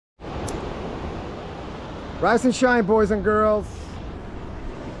Rise and shine, boys and girls.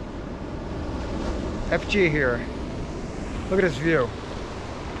 FG here. Look at this view.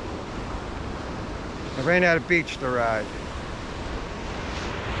 I ran out of beach to ride.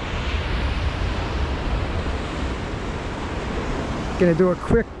 Gonna do a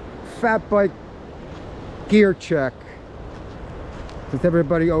quick Fatbike gear check, since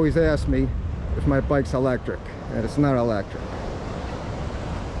everybody always asks me if my bike's electric, and it's not electric.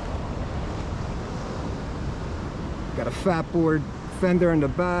 Got a Fatboard fender in the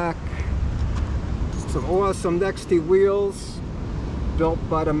back, some awesome XT wheels built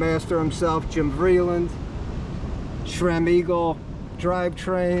by the master himself, Jim Vreeland. Shrem Eagle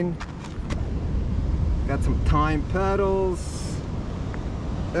drivetrain. Got some Time pedals.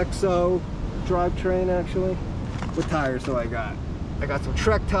 XO drivetrain actually. What tires do I got? I got some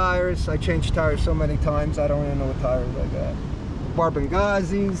Trek tires. I changed tires so many times I don't even know what tires I got.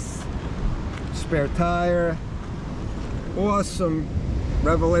 Barbangazzi's. Spare tire. Awesome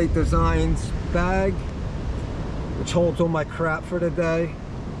Revelate Designs bag, which holds all my crap for the day.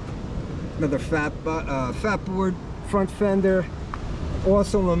 Another Fatboard front fender.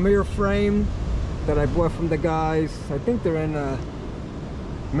 Awesome Lemire frame that I bought from the guys. I think they're in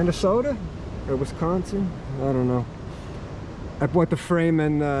Minnesota or Wisconsin. I don't know. I bought the frame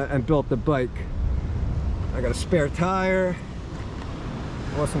and built the bike. I got a spare tire.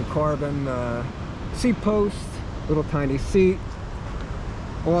 Awesome carbon seat post. Little tiny seat.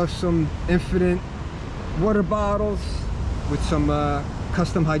 Awesome infinite water bottles with some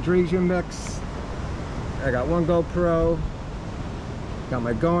custom hydration mix. I got one GoPro. Got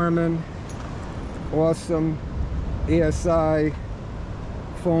my Garmin. Awesome ESI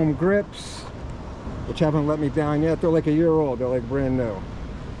foam grips, which haven't let me down yet. They're like a year old. They're like brand new.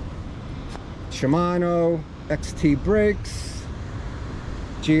 Shimano XT brakes.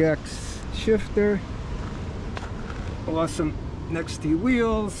 GX shifter. Awesome XT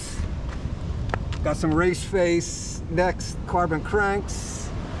wheels. Got some Race Face Next carbon cranks.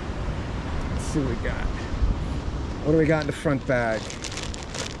 Let's see what we got. What do we got in the front bag?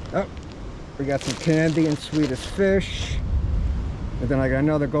 Oh, we got some candy and Swedish fish. And then I got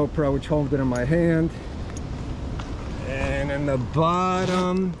another GoPro which holds it in my hand. And in the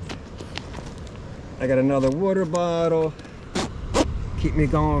bottom, I got another water bottle. Keep me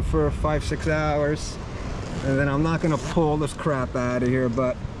going for 5-6 hours. And then I'm not gonna pull this crap out of here,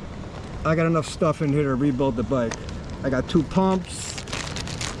 but I got enough stuff in here to rebuild the bike. I got 2 pumps.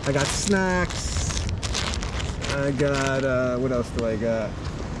 I got snacks. I got, what else do I got?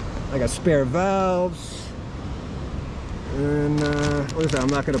 I got spare valves. And what is that? I'm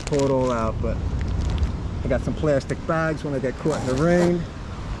not gonna pull it all out, but I got some plastic bags when I get caught in the rain.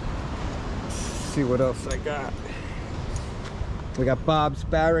 Let's see what else I got. We got Bob's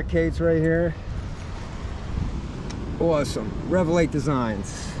barricades right here. Awesome. Revelate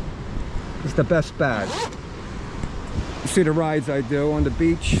Designs. It's the best bag. You see the rides I do on the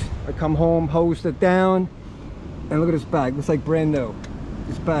beach. I come home, hosed it down, and look at this bag. It's like brand new.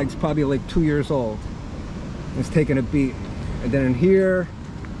 This bag's probably like 2 years old. It's taking a beat. And then in here,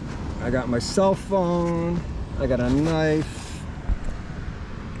 I got my cell phone. I got a knife.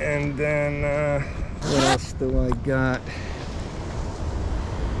 And then, what else do I got?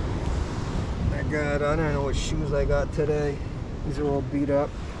 I don't know what shoes I got today. These are all beat up.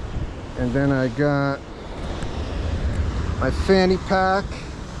 And then I got my fanny pack,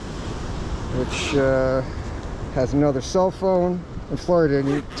 which has another cell phone. In Florida, you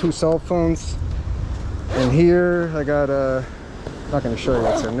need 2 cell phones. And here I got I'm not going to show you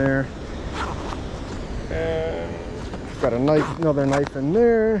what's in there. And got a knife, another knife in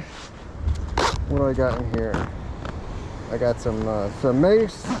there. What do I got in here? I got some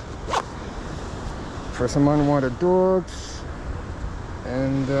mace for some unwanted dogs,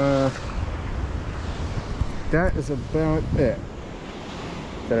 and that is about it.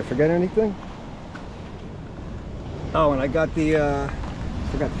 Did I forget anything? Oh, and I got the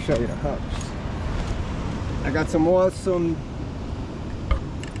forgot to show you the hubs. I got some awesome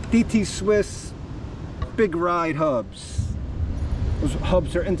DT Swiss big ride hubs. Those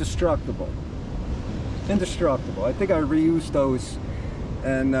hubs are indestructible. Indestructible. I think I reused those,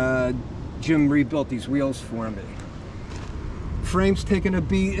 and Jim rebuilt these wheels for me. Frame's taking a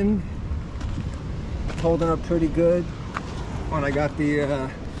beating, holding up pretty good. And I got the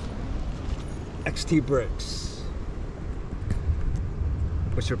XT brakes,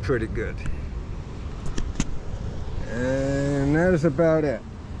 which are pretty good. And that is about it.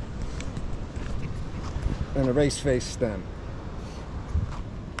 And a Race Face stem.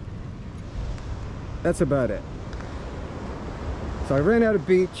 That's about it. So I ran out of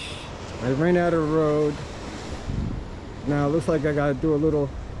beach. I ran out of road. Now it looks like I gotta do a little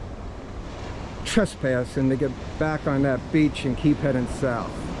trespassing to get back on that beach and keep heading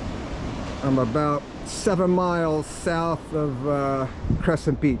south. I'm about 7 miles south of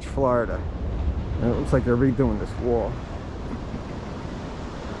Crescent Beach, Florida. And it looks like they're redoing this wall.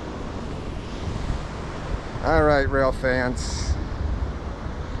 All right, rail fans,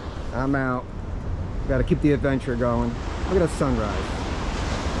 I'm out. Got to keep the adventure going. Look at the sunrise.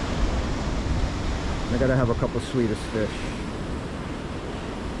 I got to have a couple Swedish fish.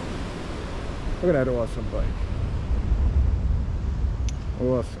 Look at that awesome bike.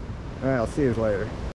 Awesome. All right, I'll see you later.